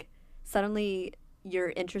 or like suddenly you're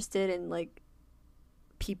interested in like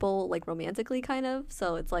people like romantically, kind of.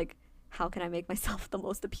 So it's like, how can I make myself the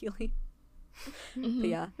most appealing? But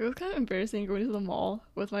yeah. It was kind of embarrassing going to the mall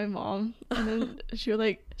with my mom, and then she would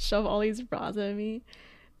like shove all these bras at me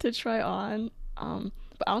to try on.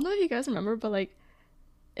 But I don't know if you guys remember, but like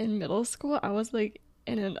in middle school, I was like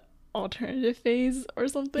in an alternative phase or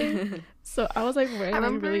something. So I was like wearing like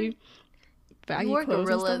remember really baggy You wore clothes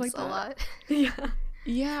and stuff gorillas like a that. lot. Yeah.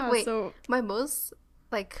 Yeah. Wait, So my most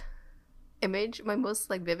like my most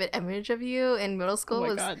like vivid image of you in middle school my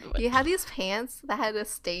was God, what? you had these pants that had a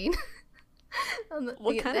stain.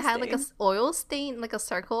 What kind They of had like a stain? oil stain, like a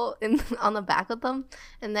circle in on the back of them,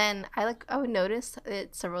 and then I would notice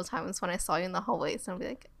it several times when I saw you in the hallways, and I'd be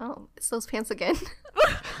like, oh, it's those pants again.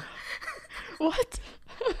 what?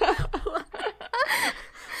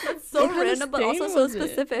 That's so What kind of random, but also stain so was it?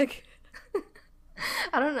 specific.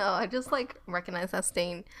 I don't know. I just like recognize that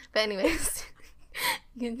stain. But anyways,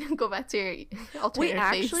 you can go back to your alternative Wait,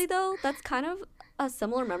 phase. actually though, that's kind of a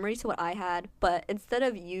similar memory to what I had, but instead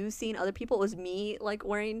of you seeing other people, it was me like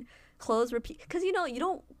wearing clothes repeat, because you know you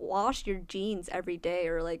don't wash your jeans every day,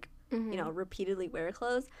 or like you know repeatedly wear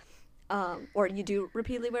clothes, or you do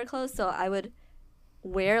repeatedly wear clothes. So I would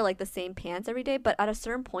wear like the same pants every day, but at a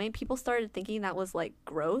certain point people started thinking that was like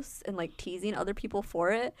gross and like teasing other people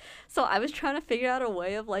for it. So I was trying to figure out a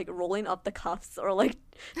way of like rolling up the cuffs, or like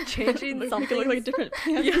changing Make it something look like different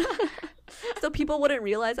pants. yeah. So people wouldn't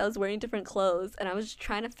realize I was wearing different clothes, and I was just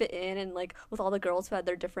trying to fit in, and like with all the girls who had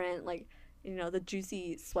their different like, you know, the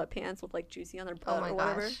juicy sweatpants with like juicy on their Oh butt my or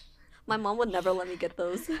whatever. gosh. My mom would never let me get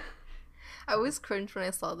those. I always cringed when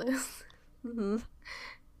I saw this. hmm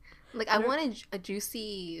Like I wanted a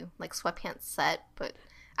juicy like sweatpants set, but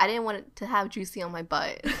I didn't want it to have juicy on my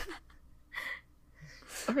butt.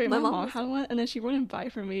 Okay, My my mom mom was- had one, and then she wouldn't buy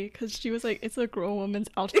it for me because she was like, "It's a grown woman's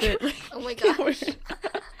outfit." Like, Oh my you can't wear gosh. it.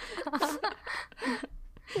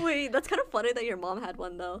 Wait, that's kind of funny that your mom had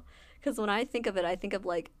one though, because when I think of it, I think of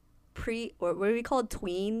like or what do we call it,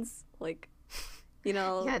 tweens, like, you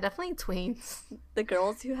know, Yeah, definitely tweens. the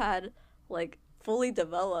girls who had like fully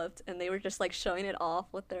developed, and they were just like showing it off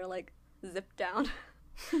with their like zip down,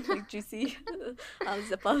 like juicy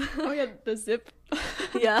zip up. Oh yeah, the zip.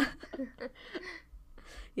 Yeah.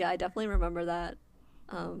 Yeah, I definitely remember that.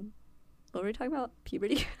 What were we talking about?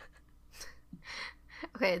 Puberty?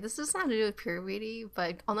 Okay, this does not have to do with puberty,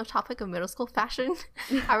 but on the topic of middle school fashion,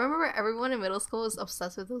 I remember everyone in middle school was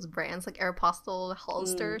obsessed with those brands like Aeropostale,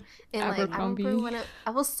 Hollister, and like I Abercrombie. remember when I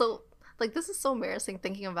was so like this is so embarrassing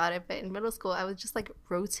thinking about it, but in middle school I would just like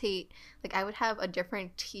rotate, like I would have a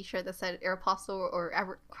different T-shirt that said Aeropostale or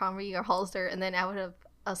Abercrombie or Hollister, and then I would have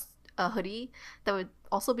a hoodie that would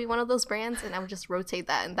also be one of those brands, and I would just rotate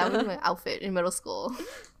that, and that was my outfit in middle school.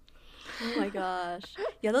 Oh my gosh.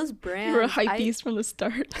 Yeah, those brands. You were a hype beast from the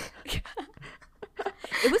start.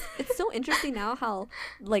 It's so interesting now how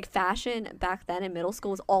like fashion back then in middle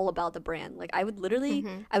school was all about the brand. Like I would literally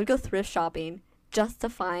I would go thrift shopping just to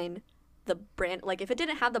find the brand. Like if it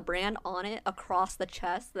didn't have the brand on it across the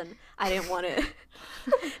chest, then I didn't want it.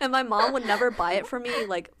 And my mom would never buy it for me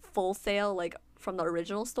like full sale, like from the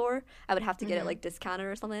original store, I would have to get it Mhm. like discounted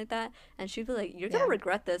or something like that. And she'd be like, "You're gonna Yeah.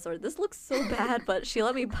 regret this," or "This looks so bad," but she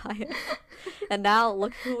let me buy it. And now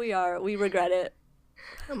look who we are. We regret it.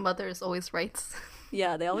 A mother is always right.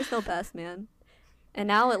 Yeah, they always know best, man. And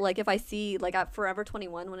now, like, if I see, like, at Forever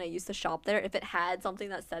 21, when I used to shop there, if it had something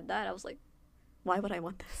that said that, I was like, why would I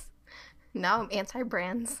want this? Now I'm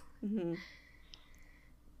anti-brands. hmm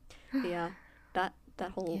Yeah, that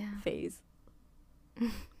whole Yeah. phase.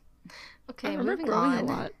 Okay, I remember moving growing on. a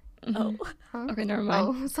lot. Oh, Huh? Okay, never mind.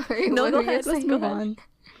 Oh, sorry. No, what go were you ahead, saying? Let's move on.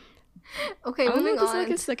 Okay, I don't know moving if this is on. like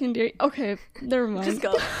a secondary. Okay, never mind. just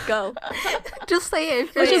go. Just say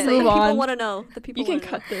it. Let's Say just it. move The people on. want to know. The people You can wanna know.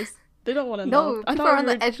 cut this. They don't want to know. No, I people thought are on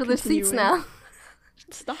we the were edge of the seats continuing. now.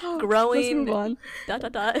 Stop. Growing. Let's move on.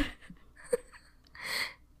 Dot.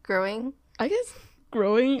 Growing. I guess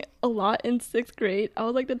growing a lot in 6th grade. I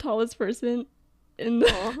was like the tallest person in the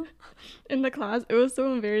Aw. in the class. It was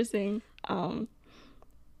so embarrassing.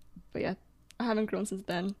 But yeah, I haven't grown since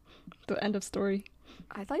then. The end of story.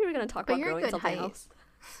 I thought you were gonna talk But about you're a growing good something height. else.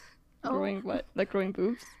 Oh. Growing what? Like growing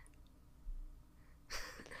boobs?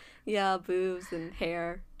 Yeah, boobs and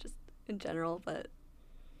hair, just in general. But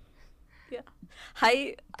yeah,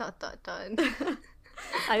 height. Dot dot dot.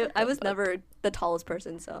 I was never the tallest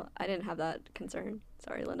person, so I didn't have that concern.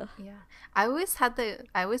 Sorry, Linda. Yeah, I always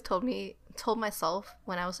told myself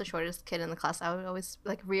when I was the shortest kid in the class, I would always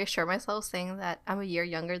like reassure myself saying that I'm a year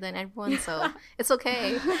younger than everyone, so it's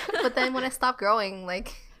okay. But then when I stopped growing,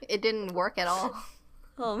 like it didn't work at all.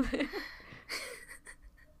 Oh man.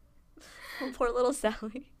 Oh, poor little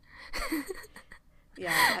Sally.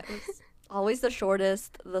 Yeah, I was always the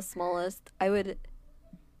shortest, the smallest.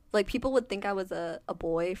 People would think I was a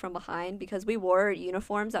boy from behind because we wore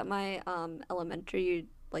uniforms at my elementary,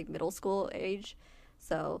 like middle school age.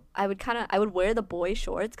 So I would wear the boy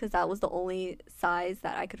shorts because that was the only size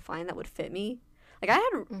that I could find that would fit me. Like I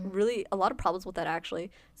had really a lot of problems with that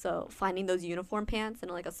actually. So finding those uniform pants in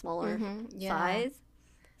like a smaller Yeah. size.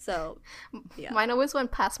 So yeah. Mine always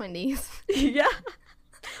went past my knees. Yeah.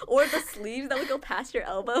 Or the sleeves that would go past your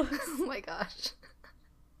elbows. Oh my gosh.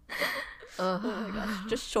 Oh my gosh.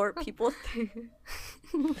 Just short people thing.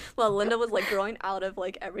 Well, Linda was like growing out of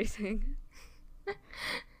like everything.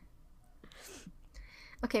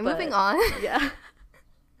 Okay, But- moving on. Yeah.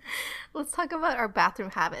 Let's talk about our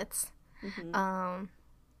bathroom habits. Mhm.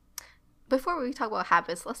 Before we talk about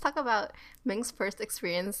habits, let's talk about Ming's first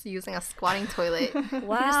experience using a squatting toilet. There's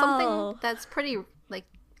Wow. something that's pretty, like,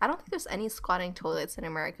 I don't think there's any squatting toilets in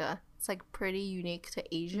America. It's, like, pretty unique to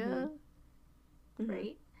Asia, Mhm.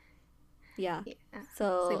 right? Yeah. Yeah.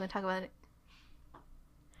 So So you want to talk about it?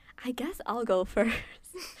 I guess I'll go first.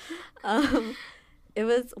 It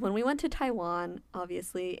was when we went to Taiwan,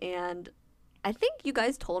 obviously, and I think you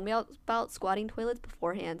guys told me about squatting toilets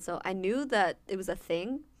beforehand, so I knew that it was a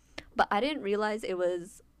thing, but I didn't realize it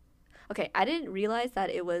was I didn't realize that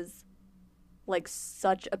it was like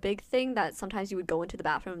such a big thing that sometimes you would go into the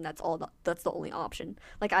bathroom and that's the only option.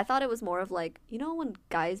 Like I thought it was more of like, you know, when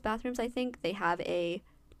guys' bathrooms, I think they have a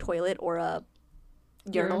toilet or a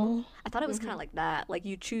urinal. I thought it was kind of like that. Like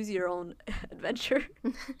you choose your own adventure.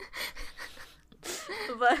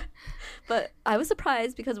 but I was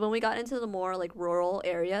surprised because when we got into the more like rural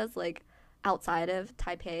areas, like outside of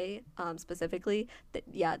Taipei, specifically,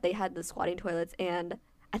 they had the squatting toilets, and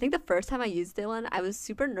I think the first time I used it, I was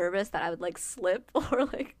super nervous that I would like slip or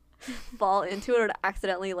like fall into it or to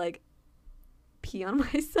accidentally like pee on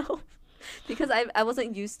myself because I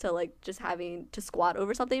wasn't used to like just having to squat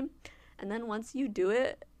over something, and then once you do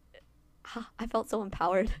it, I felt so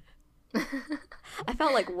empowered. I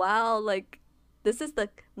felt like, wow, like this is the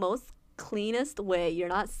most cleanest way. You're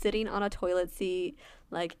not sitting on a toilet seat,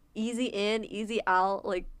 like easy in, easy out,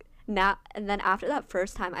 like now. And then after that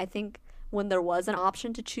first time, I think when there was an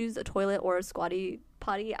option to choose a toilet or a squatty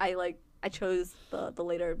potty, I chose the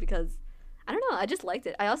later because I don't know, I just liked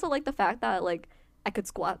it. I also liked the fact that like I could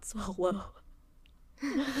squat so low.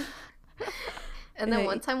 And then Okay.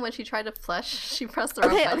 one time when she tried to flush, she pressed the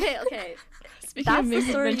wrong button. Okay. Speaking That's of the Ming's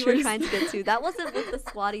story you were adventures. trying to get to. That wasn't with the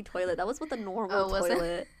squatty toilet. That was with the normal Oh, was it?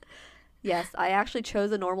 toilet. Yes, I actually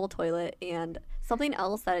chose a normal toilet, and something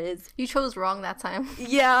else that is, You chose wrong that time.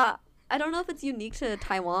 yeah, I don't know if it's unique to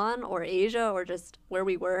Taiwan or Asia or just where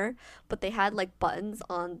we were, but they had like buttons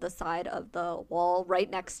on the side of the wall right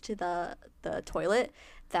next to the toilet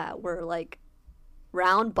that were like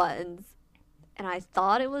round buttons, and I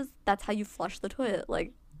thought that's how you flush the toilet.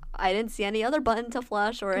 Like I didn't see any other button to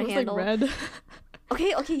flush or It a was handle. like red.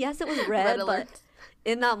 Okay, yes, it was red, but alert.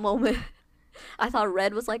 in that moment, I thought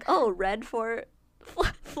red was like, oh, red for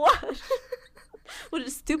flush. which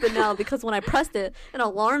is stupid now because when I pressed it, an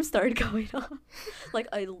alarm started going off, like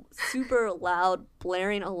a super loud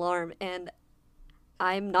blaring alarm, and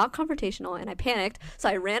I'm not confrontational, and I panicked, so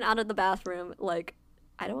I ran out of the bathroom. Like,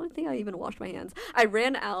 I don't think I even washed my hands. I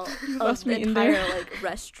ran out of the entire like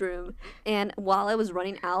restroom, and while I was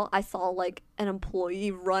running out, I saw like an employee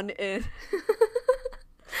run in.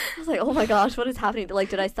 I was like, oh my gosh, what is happening? Like,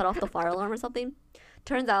 did I set off the fire alarm or something?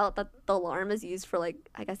 Turns out that the alarm is used for, like,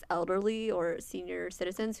 I guess elderly or senior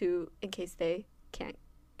citizens who, in case they can't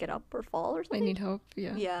get up or fall or something. I need help,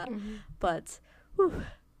 yeah. Yeah, but, whew,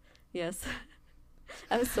 yes.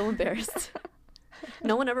 I was so embarrassed.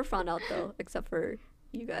 No one ever found out, though, except for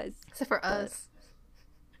you guys. Except for us.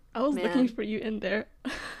 I was Man. looking for you in there.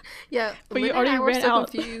 Yeah, but you Lynn and already I were ran so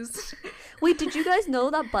out. confused. Wait, did you guys know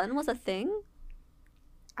that button was a thing?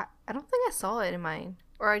 I don't think I saw it in mine.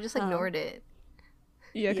 Or I just ignored it.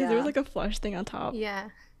 Yeah, because there was Yeah. like a flush thing on top. Yeah.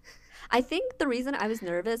 I think the reason I was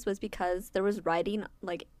nervous was because there was writing,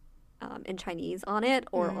 like, in Chinese on it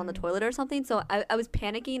or on the toilet or something. So I was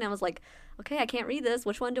panicking. I was like, okay, I can't read this.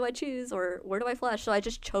 Which one do I choose? Or where do I flush? So I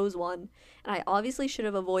just chose one. And I obviously should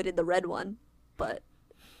have avoided the red one. But,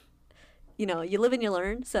 you know, you live and you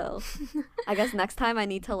learn. So I guess next time I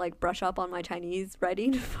need to, like, brush up on my Chinese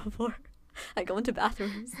writing before I go into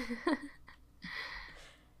bathrooms.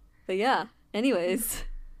 But yeah, anyways,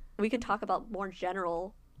 we can talk about more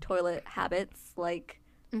general toilet habits. Like,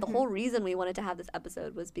 the whole reason we wanted to have this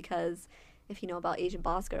episode was because, if you know about Asian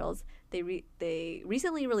Boss Girls, they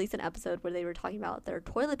recently released an episode where they were talking about their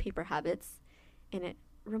toilet paper habits, and it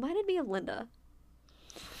reminded me of Linda.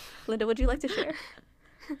 Linda, would you like to share?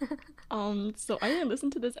 So I didn't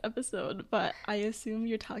listen to this episode, but I assume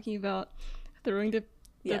you're talking about throwing the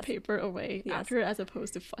Yes. paper away Yes. after as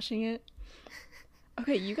opposed to flushing it.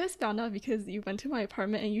 Okay, you guys found out because you went to my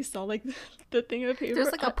apartment and you saw like the thing of paper.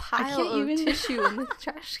 There's like a I pile can't of even... tissue in the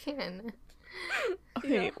trash can.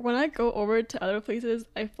 Okay, Yeah. when I go over to other places,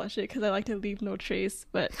 I flush it because I like to leave no trace,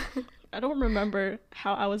 but I don't remember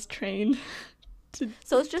how I was trained to.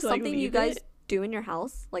 So it's just to, like, something you leave guys it. do in your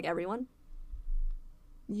house, like everyone?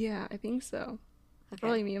 Yeah, I think so. Okay.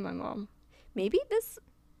 Probably me and my mom. Maybe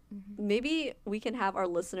maybe we can have our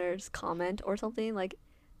listeners comment or something, like,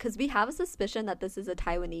 because we have a suspicion that this is a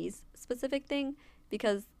Taiwanese specific thing,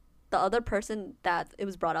 because the other person that it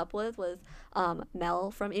was brought up with was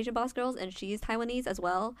Mel from Asian Boss Girls, and she's Taiwanese as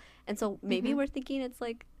well, and so maybe we're thinking it's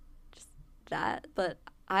like just that, but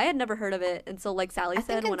I had never heard of it, and so like Sally I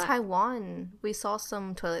said, think in when Taiwan, we saw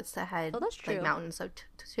some toilets that had Oh, that's true. like mountains of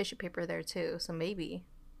tissue paper there too, so maybe.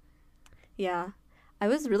 Yeah. I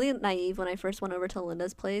was really naive when I first went over to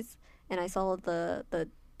Linda's place and I saw the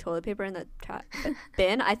toilet paper in the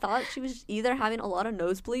bin. I thought she was either having a lot of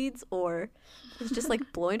nosebleeds or was just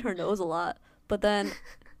like blowing her nose a lot. But then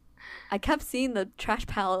I kept seeing the trash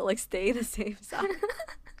pallet like stay the same size.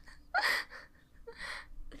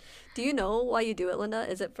 Do you know why you do it, Linda?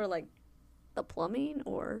 Is it for like the plumbing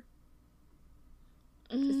or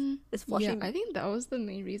is flushing? Yeah, I think that was the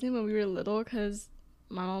main reason when we were little, because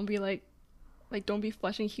my mom would be like, don't be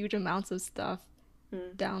flushing huge amounts of stuff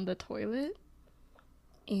down the toilet.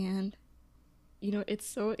 And, you know, it's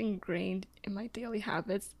so ingrained in my daily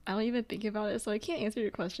habits. I don't even think about it, so I can't answer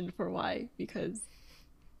your question for why, because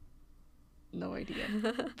no idea.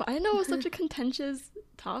 But I know it was such a contentious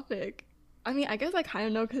topic. I mean, I guess I kind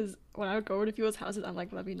of know, because when I would go over to people's houses, I'm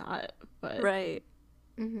like, let me not. But Right.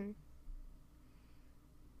 Mm-hmm.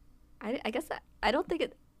 I guess I don't think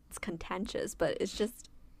it's contentious, but it's just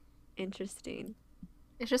interesting.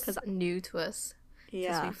 It's just new to us. Because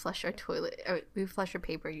Yeah. we flush our toilet, or we flush our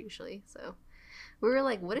paper usually. So we were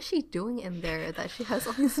like, what is she doing in there that she has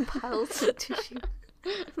all these piles of tissue?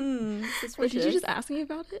 Wait, Suspicious. did you just ask me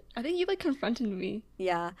about it? I think you confronted me.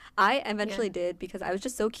 Yeah, I eventually did because I was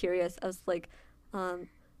just so curious. I was like,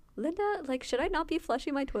 Linda, like, should I not be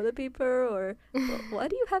flushing my toilet paper, or why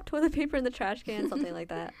do you have toilet paper in the trash can, something like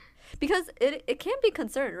that? Because it can be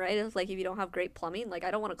concerned, right? It's like if you don't have great plumbing, like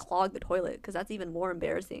I don't want to clog the toilet because that's even more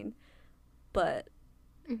embarrassing. But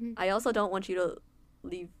I also don't want you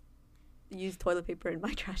to use toilet paper in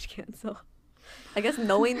my trash can. So I guess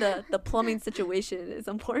knowing the plumbing situation is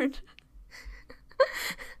important.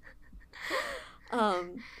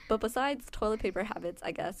 But besides toilet paper habits,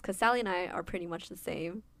 I guess, because Sally and I are pretty much the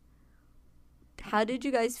same. How did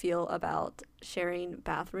you guys feel about sharing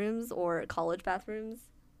bathrooms or college bathrooms?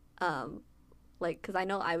 Like, because I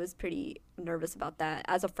know I was pretty nervous about that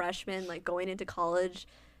as a freshman, like going into college,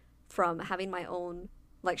 from having my own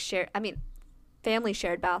like family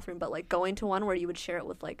shared bathroom, but like going to one where you would share it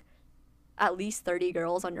with like at least 30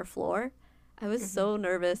 girls on your floor. I was so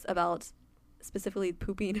nervous about specifically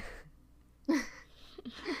pooping.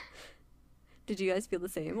 Did you guys feel the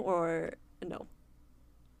same or no?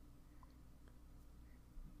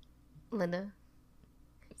 Linda?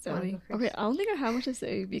 So, Wanna go first? okay, I don't think I have much to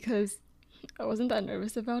say because I wasn't that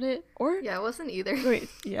nervous about it. Or Yeah, I wasn't either. wait,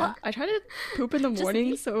 yeah, I tried to poop in the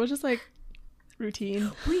morning, so it was just like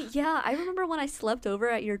routine. Wait, yeah, I remember when I slept over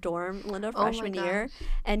at your dorm, Linda, Oh my freshman year,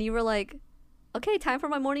 and you were like, "Okay, time for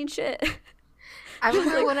my morning shit." I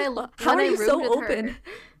remember when I How when are I you roomed so with open? her.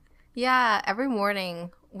 Yeah, every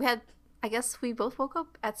morning we had. I guess we both woke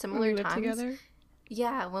up at When similar we lived times. together.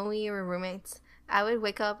 Yeah, when we were roommates, I would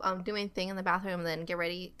wake up, do my thing in the bathroom, and then get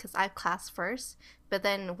ready because I have class first. But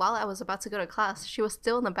then while I was about to go to class, she was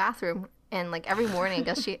still in the bathroom, and like every morning,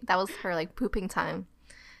 because that was her like pooping time.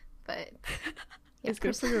 But It's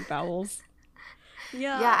good for your bowels.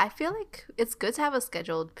 yeah, I feel like it's good to have a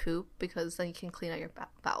scheduled poop because then you can clean out your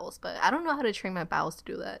bowels. But I don't know how to train my bowels to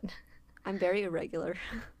do that. I'm very irregular.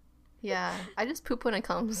 Yeah, I just poop when it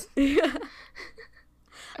comes.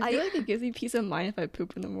 I feel like it gives me peace of mind if I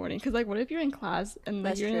poop in the morning. Because, like, what if you're in class and like,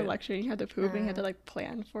 That's you're in a true. lecture and you have to poop and you have to, like,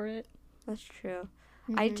 plan for it? That's true.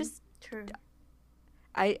 I just True.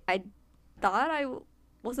 I thought I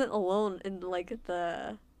wasn't alone in like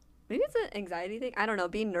the maybe it's an anxiety thing. I don't know,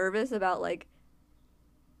 being nervous about like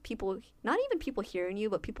people, not even people hearing you,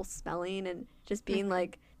 but people smelling and just being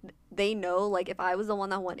like they know like if I was the one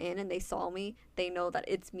that went in and they saw me, they know that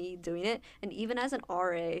it's me doing it. And even as an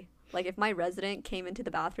RA, like if my resident came into the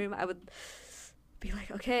bathroom, I would be like,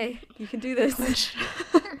 "Okay, you can do this."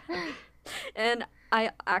 And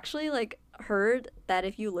I actually like heard that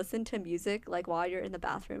if you listen to music like while you're in the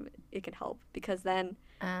bathroom, it can help because then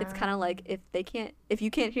it's kind of like if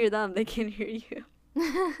you can't hear them, they can't hear you.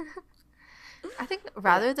 I think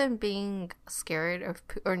rather than being scared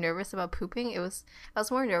or nervous about pooping, I was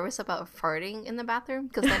more nervous about farting in the bathroom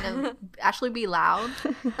because then it would actually be loud.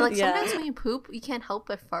 And, like Yeah. sometimes when you poop, you can't help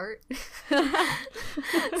but fart.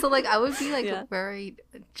 So like I would be like Yeah. very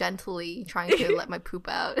gently trying to let my poop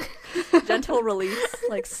out. Gentle release,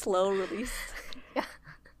 like slow release. Yeah.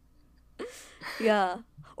 Yeah.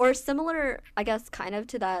 Or similar, I guess, kind of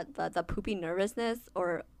to that the poopy nervousness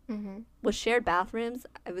or with shared bathrooms,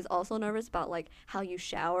 I was also nervous about like how you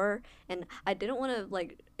shower, and I didn't want to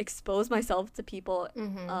like expose myself to people.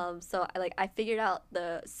 So I figured out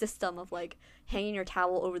the system of like hanging your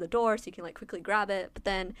towel over the door so you can like quickly grab it, but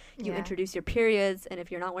then you Yeah. introduce your periods, and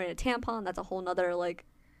if you're not wearing a tampon, that's a whole nother like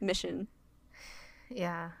mission.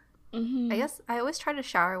 Yeah. Mm-hmm. I guess I always try to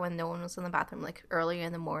shower when no one was in the bathroom, like earlier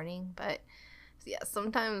in the morning. But yeah,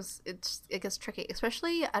 sometimes it gets tricky.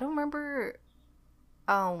 Especially, I don't remember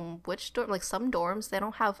which dorm. Like some dorms, they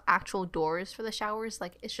don't have actual doors for the showers.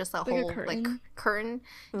 Like it's just a Like a whole like curtain. curtain,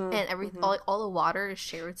 and everything. All the water is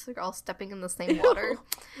shared, so they're all stepping in the same water.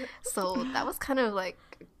 So that was kind of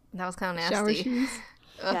nasty. Shower shoes.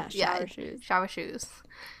 Yeah, shower shoes. Shower shoes.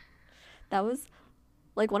 That was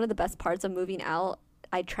like one of the best parts of moving out.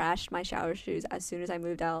 I trashed my shower shoes as soon as I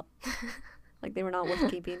moved out. Like they were not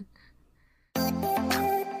worth keeping.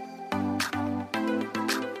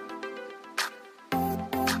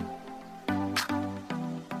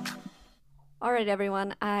 All right,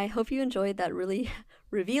 everyone. I hope you enjoyed that really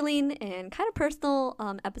revealing and kind of personal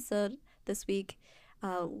episode this week.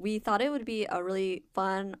 We thought it would be a really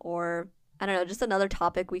fun or, I don't know, just another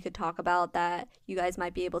topic we could talk about that you guys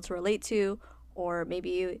might be able to relate to, or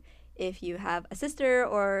maybe if you have a sister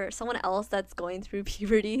or someone else that's going through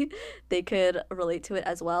puberty, they could relate to it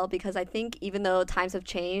as well. Because I think even though times have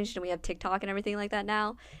changed and we have TikTok and everything like that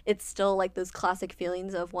now, it's still like those classic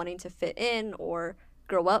feelings of wanting to fit in or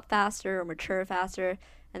grow up faster or mature faster,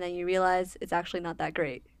 and then you realize it's actually not that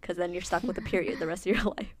great because then you're stuck with a period the rest of your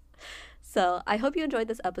life. So I hope you enjoyed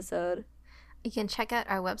this episode. You can check out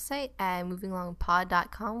our website at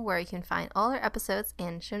movingalongpod.com where you can find all our episodes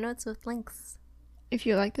and show notes with links. If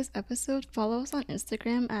you like this episode, follow us on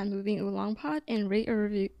Instagram at Moving Oolong Pod and rate or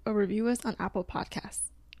review us on Apple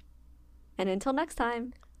Podcasts. And until next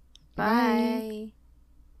time. Bye.